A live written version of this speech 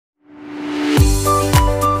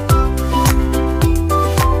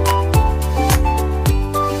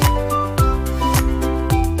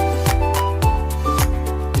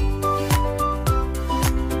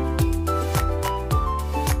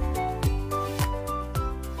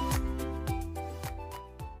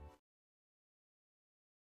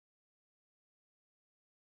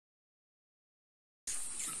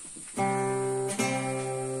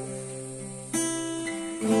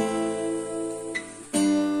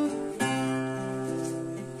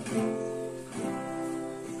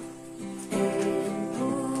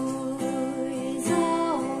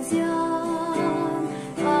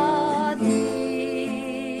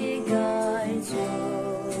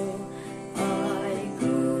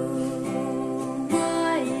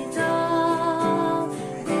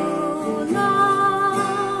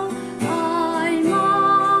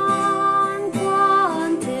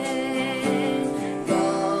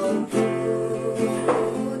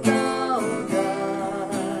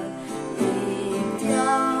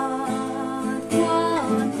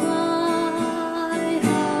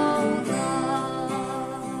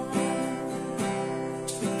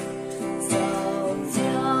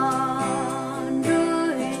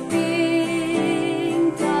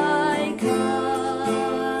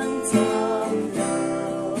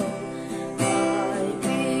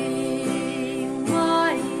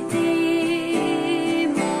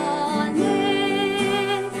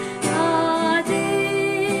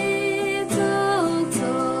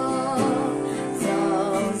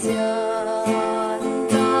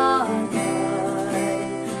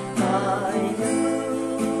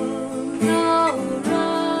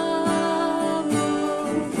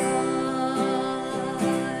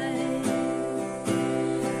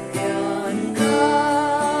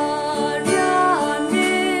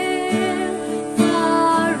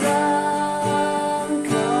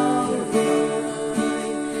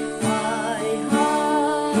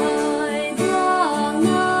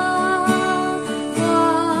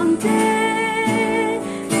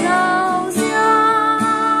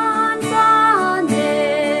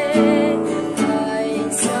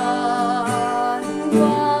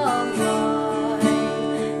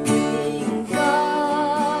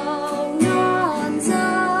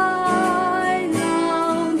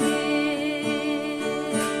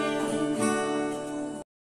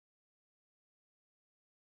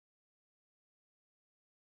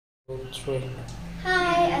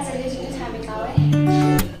Hi, anh sẽ đi thăm mẹ cậu ấy.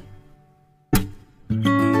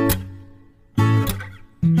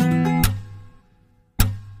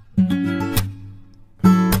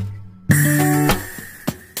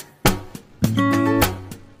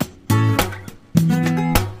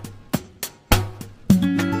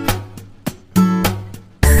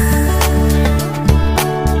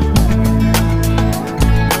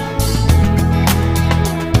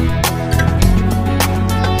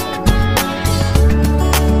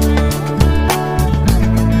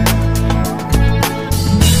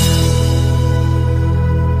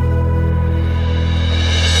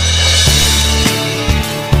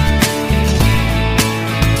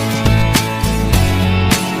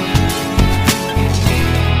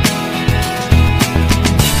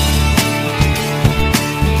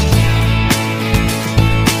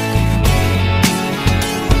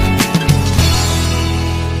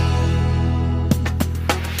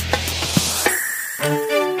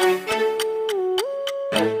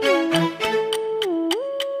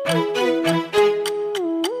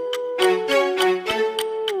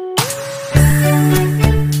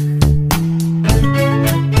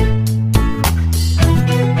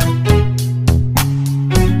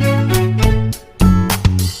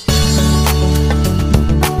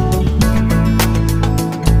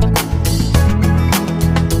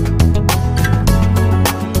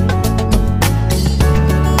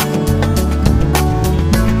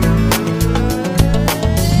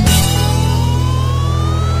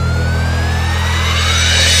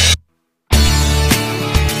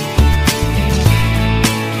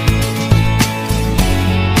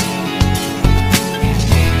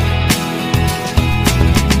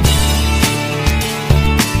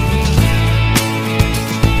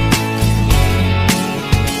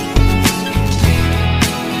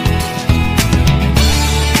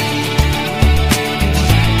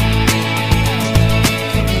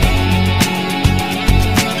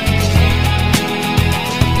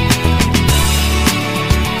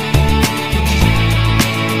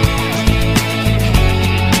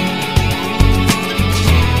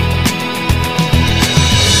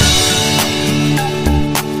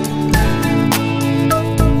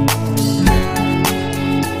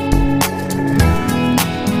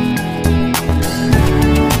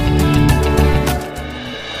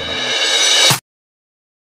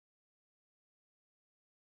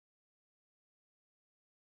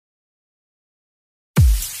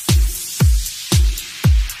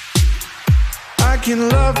 I can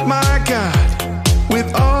love my God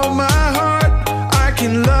with all my heart. I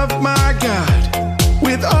can love my God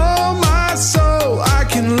with all my soul. I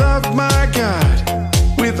can love my God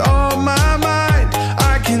with all my mind.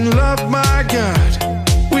 I can love my God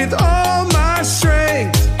with all my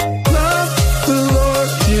strength. Love the Lord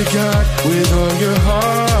your God with all your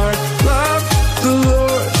heart. Love the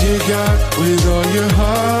Lord your God with all your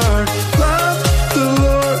heart. Love the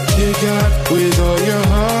Lord your God with all your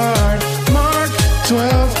heart.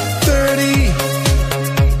 12:30.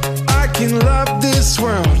 I can love this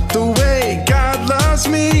world the way God loves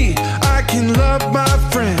me. I can love my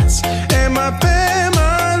friends and my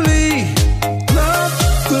family. Love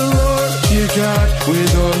the Lord your God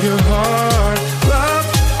with all your heart. Love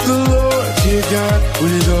the Lord your God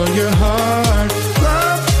with all your heart.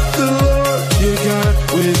 Love the Lord your God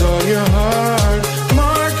with all your heart.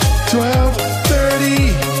 Mark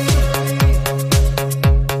 12:30.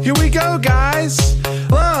 Here we go, guys.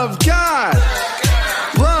 Love God.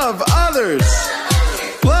 Love others.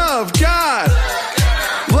 Love God.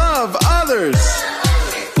 Love others.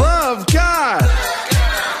 Love God.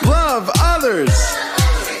 Love others.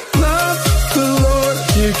 Love the Lord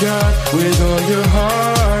your God with all your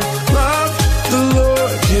heart. Love the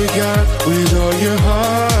Lord your God with all your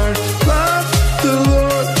heart. Love the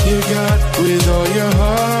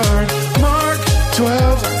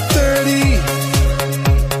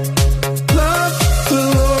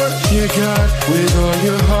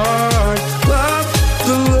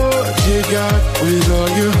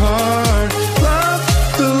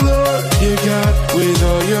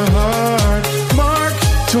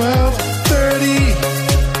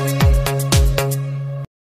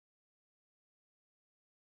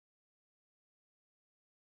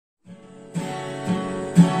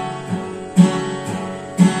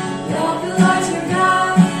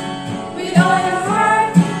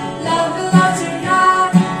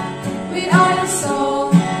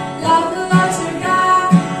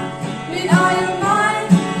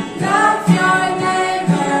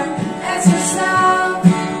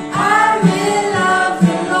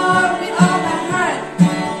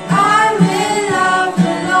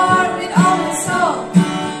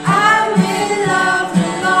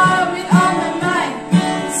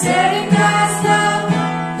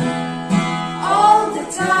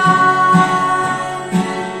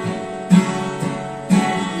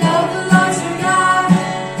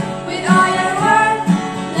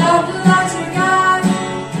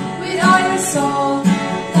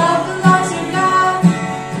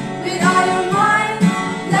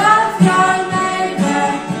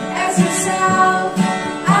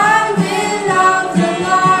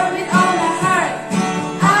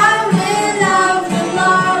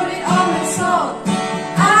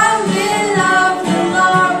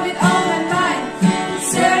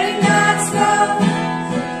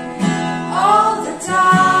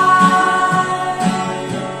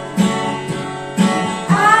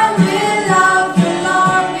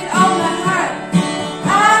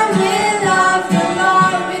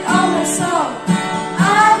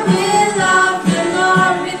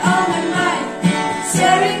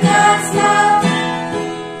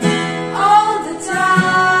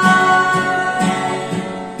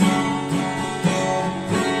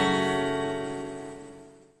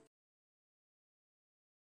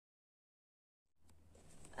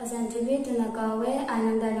Nakawe,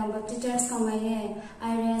 Anandalong Teachers Kamaye,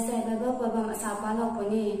 Iris, Babo, Babam Asapalo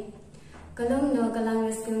Pony. Kalum no Galang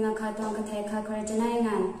Rescue Nakaton Kateka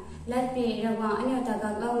Korajanayan, let be Rawan Aniu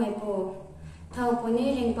Tagaglo Mepo. Tau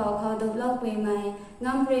Pony ring Pau How the Block We May,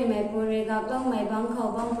 Numbri Mepo Regaglo My Bang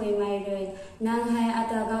How Bang We May, Nang Hai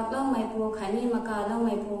Atagaglo My Po Kani Makalo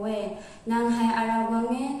My Poe, Nang Hai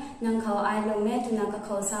Arawange, Nang How I Lome to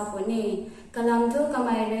Nakako Saponi. Kalam tu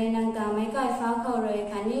Kamai Ray Nang Tamai Kai Fa How Ray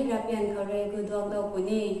Kani Rapian Kore Gudog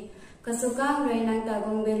Pony. Kasukang Ray Nang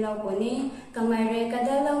Tagong Below Pony, Kamai Ray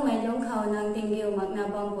Kadalo My Long How Nang Tingil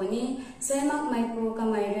Magnabang Pony, Semak My Po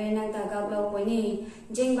Kamai Ray Nang Tagaglo Pony,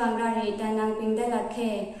 Jing Bangrari Tanang Pingdala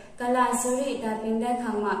Ke, Kala Suri Ta Pingda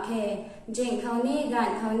Kangma Ke, Jing Kauni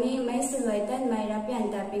Gan Kauni Mai Siloitan My Rapian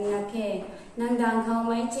Ta Pingna Ke, Nang Dang How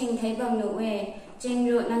My Jing Taibam Nuwe, Jing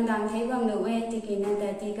Root Nang Dang Taibam Nuwe Tiki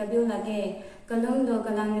Nanda Tika Bulage, Kalum do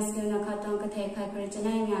Galang Rescue Nakatong Kate Kai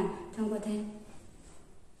Korajanayan, Tangote.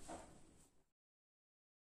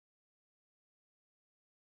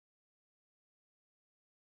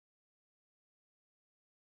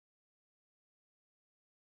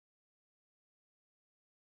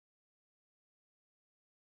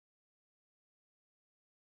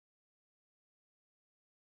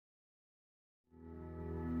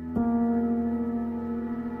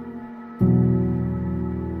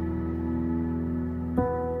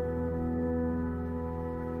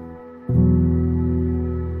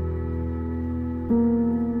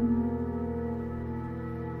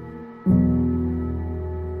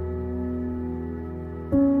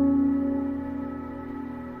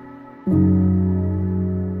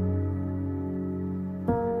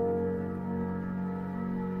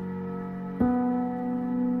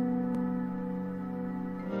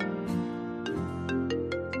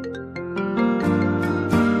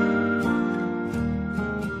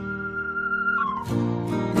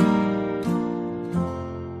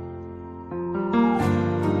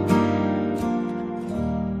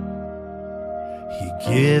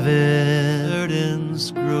 Giveth,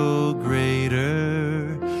 burdens grow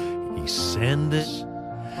greater. He sendeth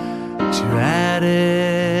to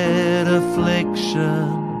added affliction.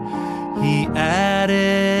 He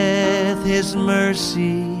addeth His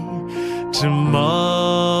mercy to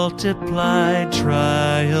multiplied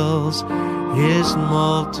trials, His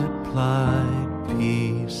multiplied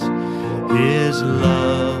peace. His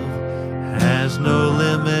love has no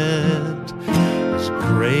limit.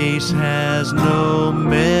 Grace has no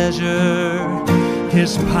measure,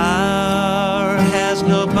 His power has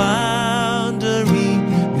no boundary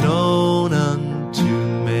known unto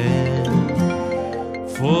men.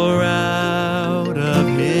 For out of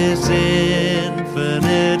His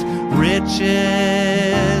infinite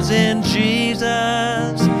riches in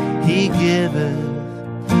Jesus He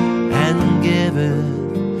giveth and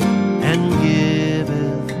giveth and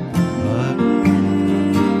giveth.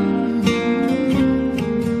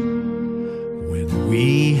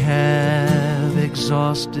 We have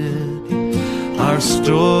exhausted our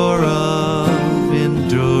store of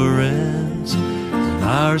endurance, and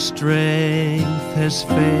our strength has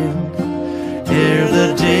failed ere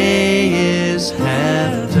the day is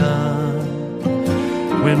half done.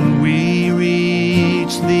 When we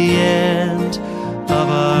reach the end of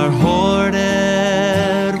our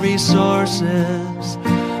hoarded resources,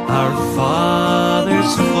 our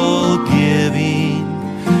Father's full giving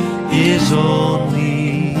is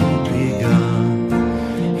only begun.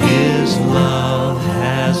 His love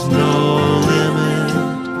has no limit,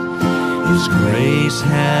 His grace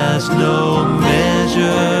has no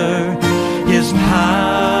measure, His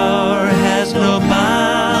power has no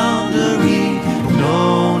boundary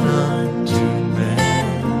known unto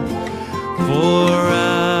man. For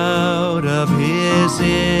out of His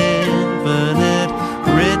infinite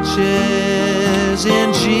riches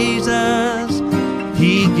in Jesus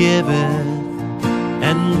He giveth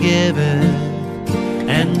and giveth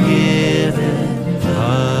and giveth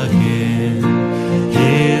again.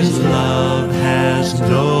 His love has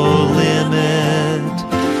no limit,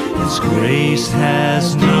 His grace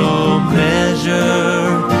has no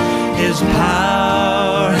measure, His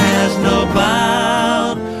power has no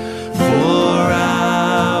bound. For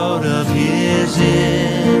out of His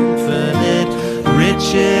infinite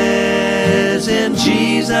riches in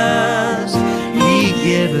Jesus He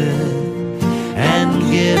giveth and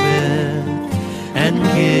giveth and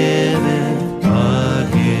giveth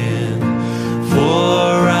again.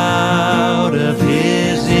 For out of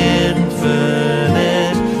His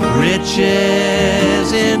infinite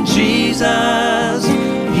riches in Jesus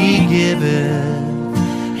He giveth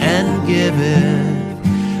and giveth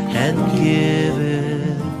and giveth.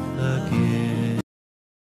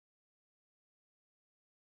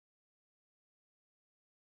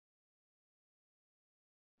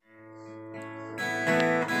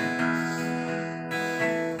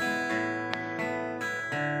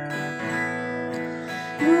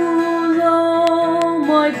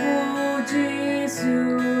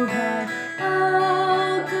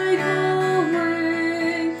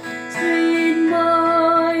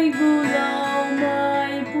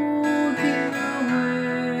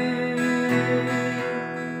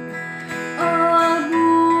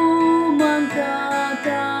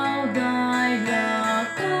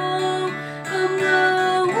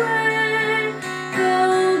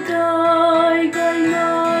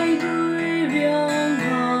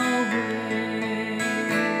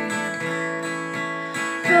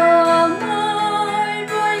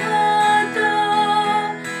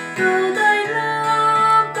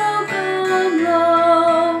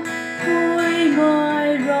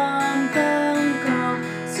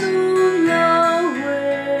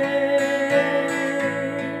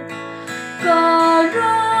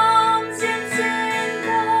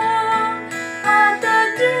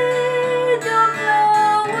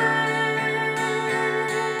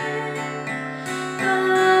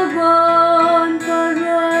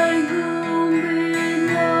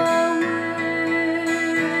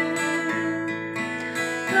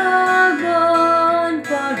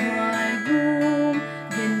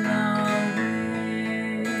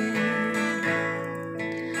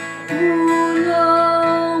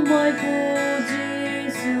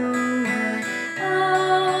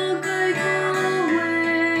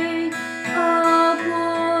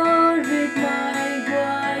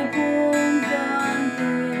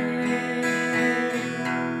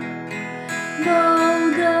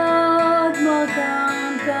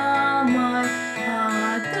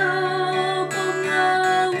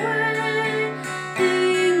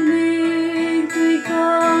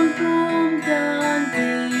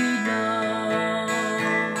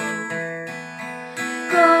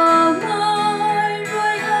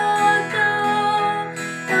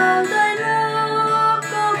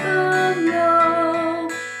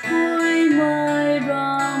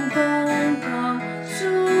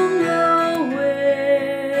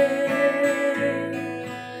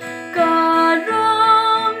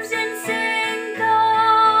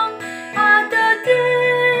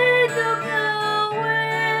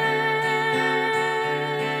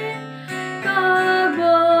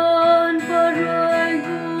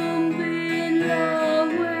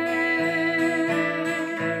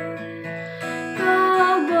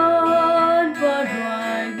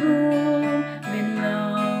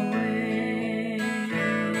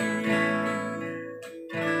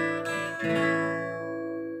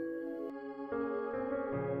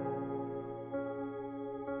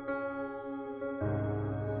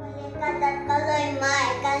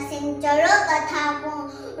 xin cho rất là thao cùng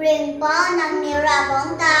riêng bó năng nhiều ra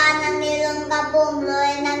bóng ta năng nhiều lưng cả bùm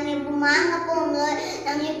lời năng nhiều bùm máng cả bùm lời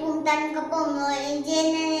năng nhiều bùm tân cả bùm lời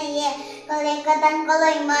trên này vậy có lẽ cả tân có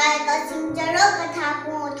lời mai có xin cho rất là thao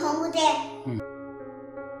cùng thông của thế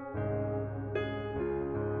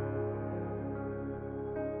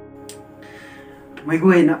mấy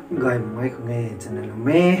người nè gọi mấy con nghe channel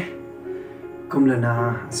mê cùng là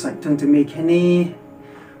na sạch trong tụi mình cái này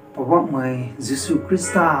bảo vợ mấy Jisu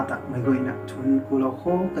Khrista ta mấy người nè thun cùla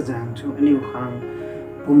khô cái dạng chú aniu hàng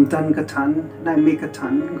bùm tan cái thán này mấy cái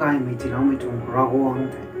thán gai mấy thì nó mấy thun rawang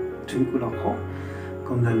thế thun cùla khô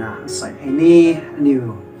cùng là na sạch cái này aniu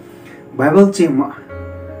Bible chim mà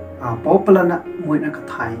popular nè mấy nè cái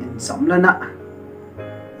thái sống lên nè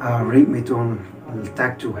read mấy thun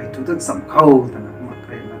tag chú hay chú tất sắm khâu ta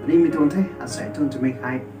นี่มีตัวที่อาศัยตัวจะไม่ใคร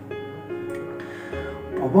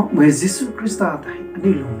บอกว่าเมื่อ Jisu Khrista แต่อัน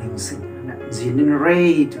นี้ลงหนึ่งสิ่งนะจีนในเร่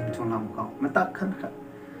จะมีตัวลำเขามาตัดขึ้นกัน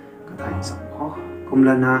ก็ถ่ายสองข้อคุมแ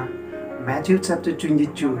ล้วนะ Matthew chapter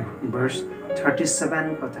 22 verse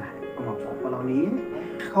 37ก็ถ่ายเอามาบอกว่าเรานี้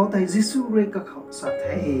เขาแต่ Jisu เร่ก็เขาสัตย์ใ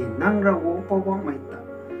ห้นั่งระวังเพราะว่าไม่ตัด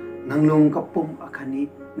นั่งลงกับปุ่มอาคานิ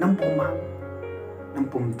น้ำปุ่มมังน้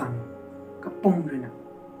ำปุ่มตันกับปุ่มเลยนะ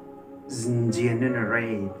nzian nên là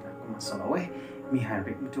ray mà sợ ấy mi hài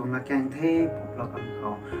bị trong là càng thế bộ lọc ăn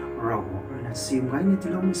khẩu rầu rồi là sim gái như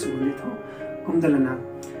thế lo mới xuống đi thôi cũng đây là na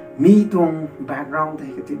mi trong background thì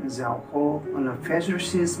cái tiếng giáo khô là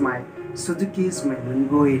fascists my sudukis my lungsyng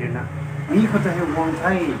rồi na mi có thể hiểu vong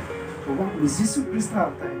thay của vong mi Jisu Khrista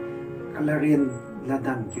thay kalarian là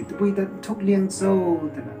đàn kiểu tụi bây giờ thúc liên sâu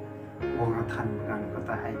thế na vong là thànhกันก็แ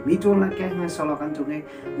ต่มีtrong là càngให้sợ loกันตรงนี้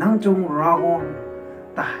นั่งtrong rầu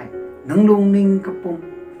tại năng lung ninh cấp bông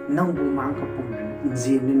năng bùm mang cấp bông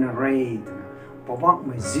nzian nên là ray bảo vọng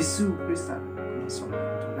mà Jisu Khrista mà sống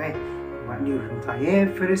trong này và nhiều thằng thầy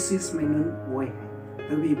Pharisees mình nên quay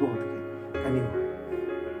tới bị bỏ cái này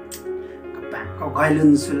các bạn có gai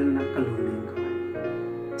lên xuân là cái lung ninh các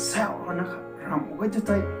bạn sao nó làm một cái thứ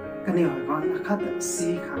tay cái này hỏi con nó khát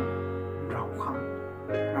si khang rau khang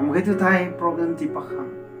làm một cái thứ tay problem thì bạc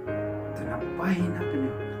khang từ nó bay nó cái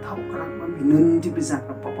này tháo cái mà mình nên thì bây giờ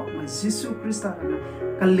là bảo vọng mà Jisu Khrista là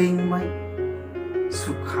cái linh mai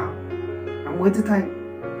sukha làm một cái thứ tay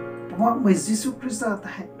bảo vọng mà Jisu Khrista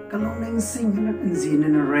tại cái lungsyng hay là nzian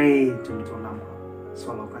nên ray chúng tôi làm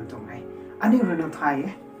số lo căn trong này anh ấy là thầy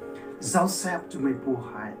ấy giáo xếp chúng mình phù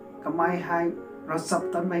hại cái mai hai rồi sắp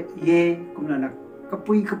tới mai ye cũng là cái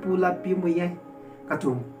pui là pi mui ye cái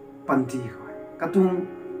tung panti khỏi cái tung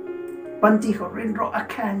panti khỏi lên rõ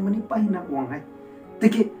akang mình bay na quăng này thì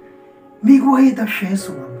cái mi quay ta share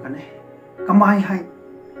xuống cái này cái mai hay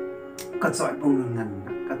cái giỏi bông ngần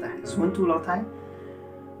cái tại xuống tu lo thái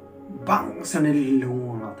bằng sao nên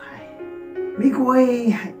luôn lo thái mi quay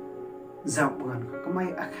hay dạo bữa cái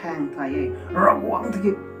mai akang thái ấy rõ quăng thì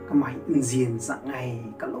cái mai nzian dạng ngày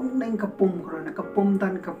cái lông đen cái pum rồi là cái pum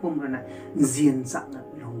tan cái pum rồi này nzian dạng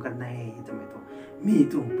lông cái này thì mày thôi mi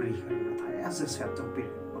tung pri cái nó thái ác sẽ tung pri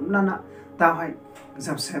bấm lan ạ tao hay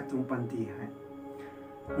dạo sẽ tung panti hay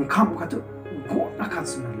không có tụ gõ nó khát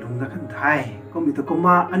xuống lông nó khăn thái có mi tụ có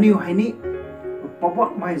ma aniu hay ní bảo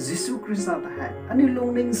vọng mai Jisu Khrista ta hay aniu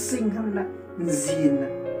lungsyng hay là nzian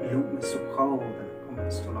lông mà sụp khâu có mà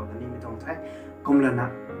sụp lo cái ní mi tung thái không là nè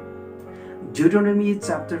Deuteronomy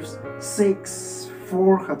chapter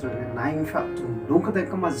 6:4 khát rồi 9 khát tung đúng cái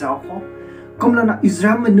cái mà giáo khó công là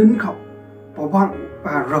Israel mình nâng khẩu bỏ bằng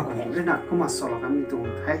và rực hồng thế nào có mà solo cái mi tung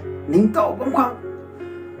thấy nín tàu bấm khoang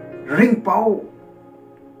ring bao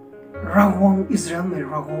rawong Israel mình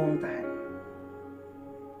rawong thế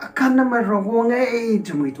akan nama rawong ấy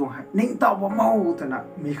cho mi tung hay nín tàu bấm mau thế nào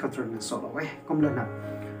mi khát rồi solo ấy công là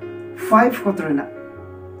 5 khát rồi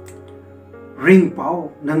ring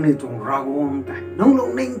bao nang ni tung rawong ta nong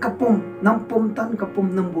long ning kapum nam pum tan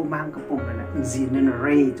kapum nam bu mang kapum na nzian na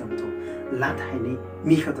ray tum to lat hai ni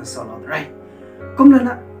mi khata solo rai kum la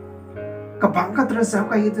na kapang ka tra sa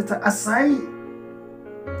ka yita ta asai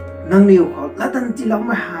nang niu kho latan ti law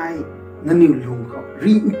ma hai nang niu lung kho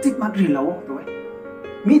ri tik mat ri law to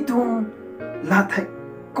mi tung lat hai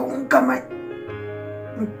kong ka mai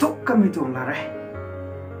tuk ka mi tung la rai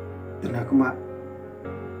tuna kuma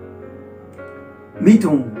mi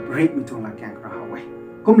tung rate mi tung la kang ra hawai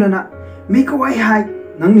kum la na mi ko ai hai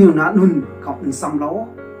nang niu na nun khop in sam lo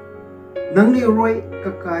nang niu roi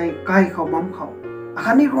ka kai khop bam khop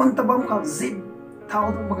akhani ron ta bam khop zip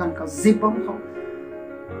thau tu bagan ka zip bam khop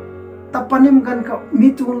tapanim gan ka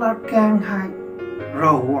mi tung la kang hai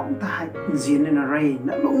ro wang ta hai nzian in ray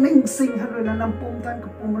na long ning sing ha na nam pum tan ka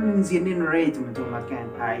pum ring nzian in ray tu mi tung la kang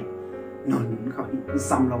hai nun ka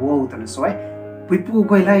sam lo wo ta na soi pui pu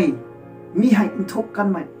koi lai mi hai thok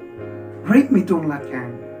kan mai rate mi tung la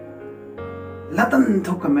kang latan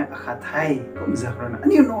thok ka me akha thai kom zakrana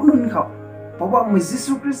ani no nun kha pawang mi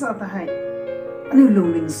Jisu Khrista ta hai ani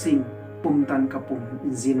lungling sing pum tan ka pum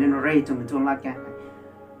nzian in ray tu mi tung la kang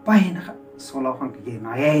pai na kha solo khang ke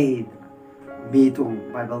na ei mi tung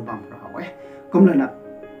Bible bam ra we kom la na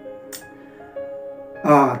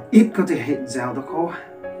it ko te he zao da ko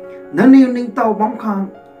naniu ning tau bam khang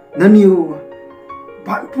naniu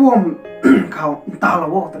bạn puom khao ta la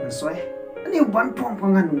wo ta soi ani bạn puom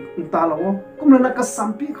khang an ta la wo kum la ka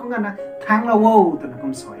sampi khang an thang la wo ta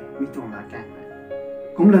kum soi mi tung la ka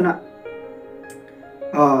kum la na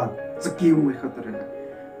skill mi kha ta na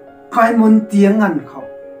kai mon tiang an khao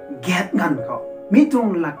get ngan khao mi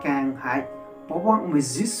tung la kang hai pawang mi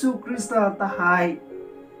Jisu Khrista ta hai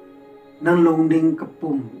nang long ding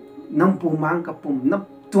kapum nang pumang kapum nap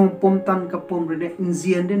tung pum tan kapum re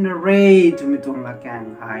nzian din ray tu mi tung la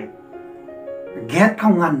kang hai get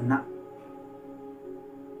khong ngan na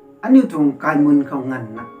ani tung kai mun khong ngan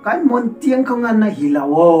na kai mun tiang khong ngan na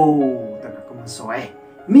hilawo ta na ko soi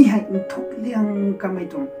mi hai thuk liang ka mai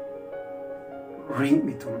tung ring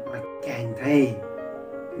mi tung la kang thai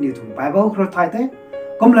ni tung Bible kro thai te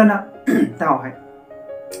kom la na tao hai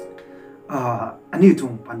ani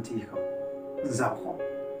tung panti kho zao kho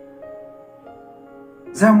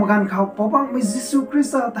Giang magan khao pawang mi Jisu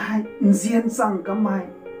Khrista ta hai nzian sang ka mai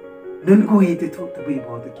nun ko hi te thu ta bi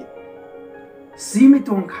bo ta ki si mi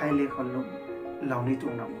tung khai le khol lo law ni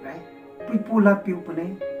tung na mu gai pi pu la piu pa ne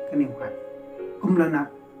ka ni hai kum la na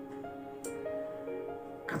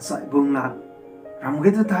ka sai bung la ram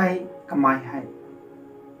ge ta thai ka mai hai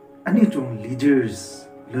ani tung leaders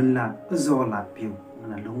lun la zo la piu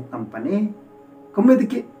na lung tam pa ne kum me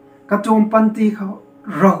ki ka tung pan ti khao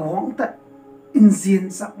ro wong ta nzian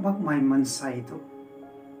sak mak mai man sai tu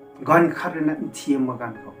gan kharna thiam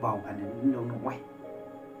magan ko baw kan long no wai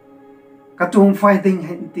ka tung fighting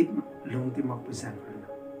hen tip long ti mak pusan kana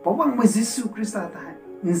pawang ma Jisu Khrista ta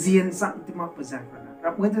nzian sak ti mak pusan kana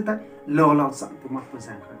rap ngai ta lo lo sak ti mak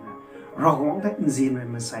pusan kana ro hong ta nzian mai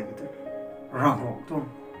man sai tu ro hong tu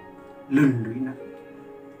lun lui na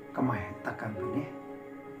ka mai ta kan ne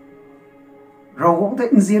ro hong ta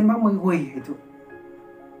nzian mak mai hoi he tu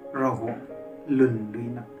ro hong lun lui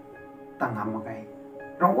na tangam magai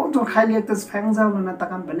rong ong to khai liak tas phang zau na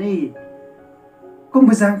takan bani kum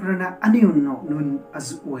bazang krana aniu no nun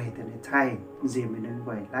azu we te ne thai jeminen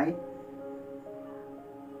wai lai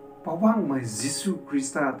pawang ma Jisu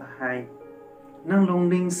Khrista ta hai nang long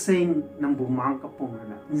ding sing nang bu mang ka pung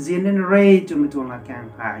na jenen ray tu mi tu la kang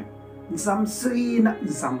hai sam sui na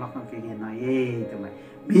sam la kan ke na ye te mai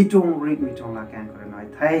mi tung ri mi tung la kang krana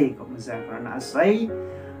thai ko bazang krana sai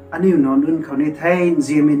aniu no nun khau ni thai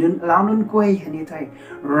jemi nun lao nun koi hani thai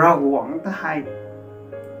ra wang ta hai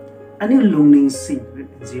aniu lungning sing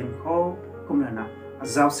jian kho kum la na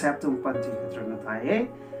azau sap tung pan ti ka na thai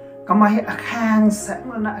kamai akhang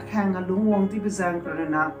sang na akhang lung wang ti bizang ka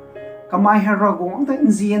na kamai ha ra wang ta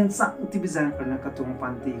jian sang ti bizang ka na ka tung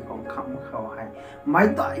pan ti kong kham khau hai mai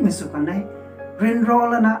tai mi su kan nai ren ro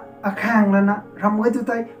la na akhang la na ram wai tu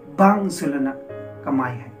tai bang su la na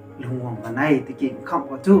kamai hai lung wang ka nai ti king kham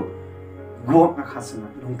ko tu guak a khasna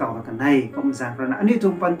lung taw ka nai kom jang ra na ani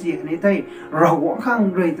tum pan ti ani tai ro wang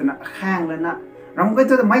khang rei ta na khang la na รำก็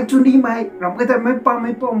จะไม่จุนีไม่รำก็จะไม่ป้าไ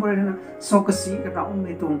ม่ป้องเลยนะโซกสีกระเราไ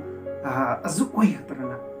ม่ตรงอาจุ้ยตัวนั้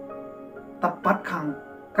นตับปัดขัง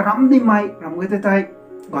กระรำนี่ไม่รำก็จะได้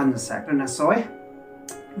ก่อนแสกนะซอย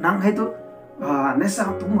นั่งให้ตัวในสา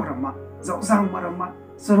วตุ้มมารามาเจ้าจังมารามา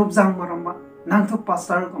สรุปจังมารามานั่งทุกภาษ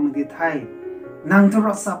าก็ไม่ได้ไทยนั่งทุกร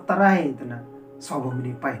สตรายตัวนั้นสอบมัน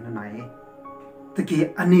นี่ไปนั่นไหนตะกี้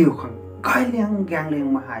อันนี้คนกายเลี้ยงแกงเลี้ยง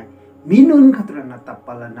มาให้มีนุนขัดระนาตับป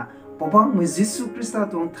ลานะพอบังมือยิสุคริสต์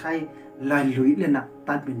ตรงไทยลายลุยเลยนะ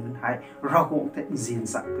ตัดมีนุนให้เราคงแต่เจียน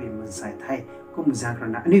สักเป็นมันใส่ไทยก็มือจางระ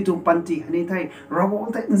นาอันนี้ตรงปันติอันนี้ไทยเราคง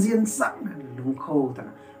แต่เจียนสักนั่นลุงโคตัว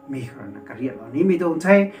นั้นมีคนนักเรียนเหล่านี้มีตรงไท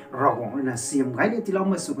ยเราคงนะเสียมไงเนี่ยที่เรา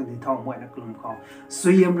มาสู่กันที่ท้องมวยนักกลุ่มเขาส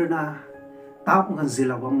วยมเลยนะตากันสิ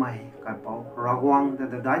เราว่าไม่กันเปล่าเราวังแ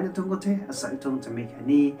ต่ได้เนี่ยทุกคนเทอาศัยตรงจะมีแค่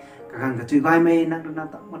นี้กันก็ถือไว้ไม่นักนะ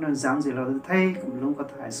ตามันจางสิเราไทยกับลุงก็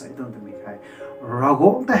ไทยอาศัยตรงจะมีใครเราค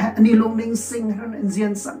งแต่อันนี้ลุงลิงซิงให้เราเจีย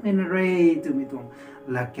นสักในเรื่องตัวมีตรง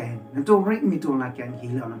ละแกงนั่นตัวริมีตัวละแกงหิ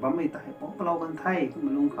นแล้วนะบ้าไม่ตายเพราะเรากันไทยก็มั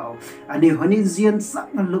นลุงเขาอันนี้คนนี้เจียนสัก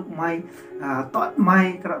นั่นลุกไม้ตอดไม้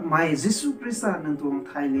กระไม้ยิสุคริสต์นั่นตัวไ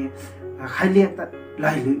ทยเนี่ยใครเรียกแต่ล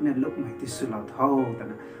ายลึกนั่นลุกไม้ที่สุดเราเท่าแต่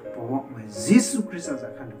นะเพราะว่ายิสุคริสต์จะ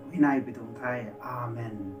ขันวินัยไปตรงไทยอาเม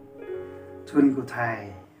นทุนกุไทย